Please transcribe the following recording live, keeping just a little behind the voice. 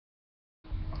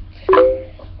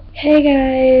Hey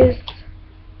guys,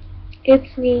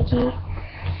 it's Niki.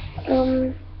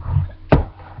 I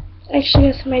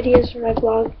actually got some ideas for my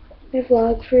vlog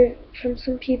from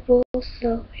some people.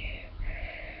 So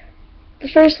the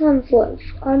first one's love.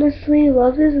 Honestly,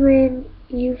 love is when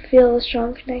you feel a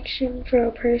strong connection for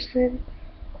a person,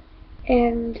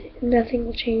 and nothing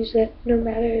will change that, no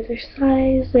matter their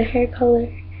size, their hair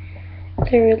color,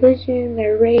 their religion,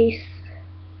 their race,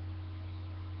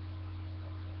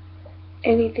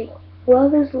 anything.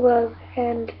 Love is love,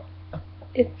 and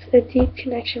it's a deep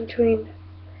connection between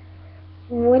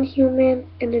one human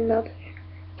and another.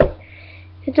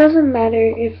 It doesn't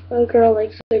matter if a girl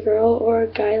likes a girl or a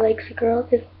guy likes a girl.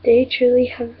 If they truly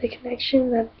have the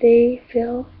connection that they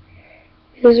feel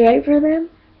is right for them,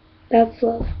 that's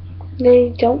love. They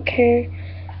don't care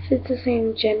if it's the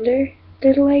same gender.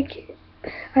 They're like,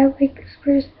 I like this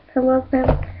person, I love them,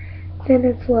 then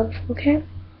it's love, okay?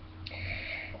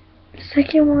 The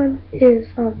second one is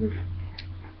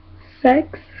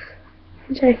sex,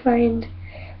 which I find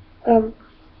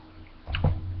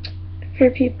for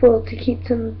people to keep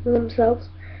to themselves.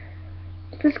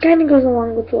 This kind of goes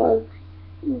along with love.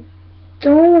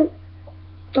 Don't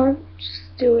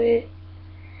just do it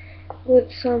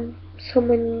with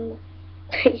someone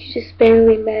that you just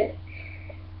barely met.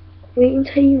 Wait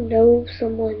until you know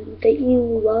someone that you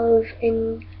love.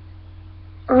 And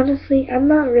honestly, I'm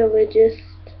not religious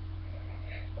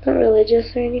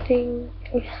or anything.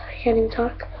 I can't even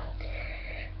talk.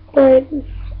 But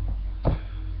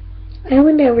I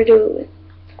would never do it with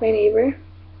my neighbor.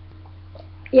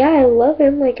 Yeah, I love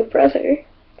him like a brother,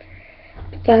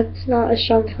 but that's not a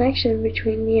strong connection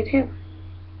between me and him.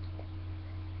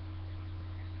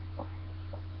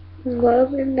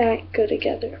 Love and that go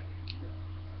together.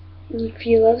 If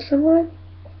you love someone,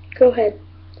 go ahead.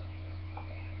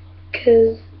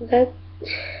 Because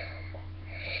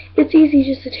it's easy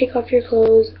just to take off your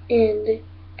clothes and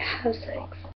have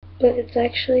sex. But it's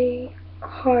actually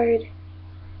hard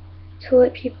to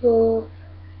let people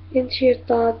into your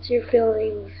thoughts, your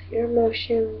feelings, your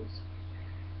emotions.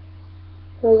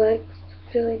 Well, like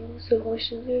feelings,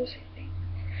 emotions, everything.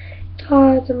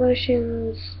 Thoughts,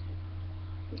 emotions,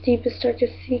 deepest,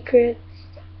 darkest secrets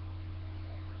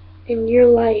in your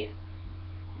life.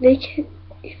 They can,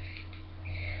 if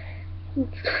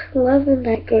love and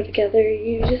that go together,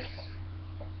 you just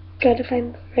gotta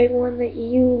find the right one that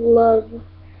you love.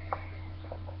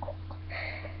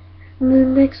 And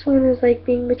the next one is like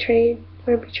being betrayed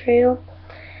or betrayal.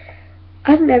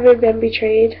 I've never been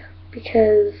betrayed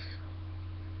because,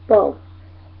 well,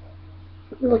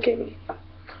 look at me. I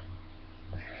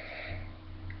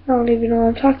don't even know why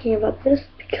I'm talking about this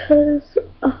because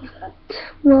of that.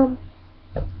 Well,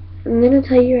 I'm gonna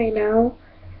tell you right now,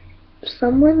 if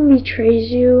someone betrays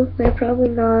you, they're probably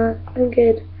not a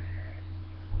good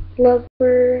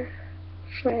lover,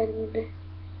 friend,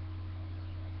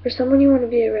 or someone you want to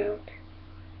be around.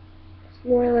 It's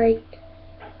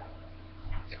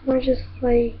more just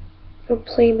like a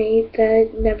playmate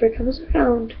that never comes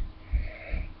around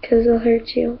because they'll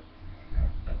hurt you.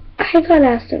 I got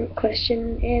asked a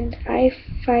question and I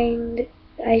find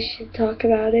I should talk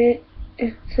about it.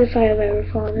 It's if I have ever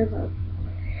fallen in love.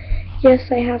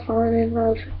 Yes, I have fallen in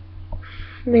love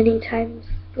many times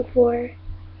before,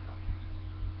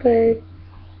 but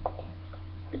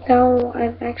now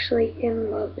I'm actually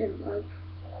in love.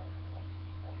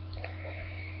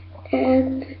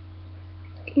 And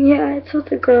yeah, it's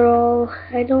with a girl.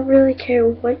 I don't really care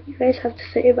what you guys have to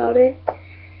say about it.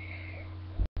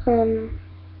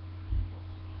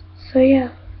 So yeah,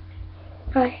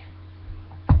 bye.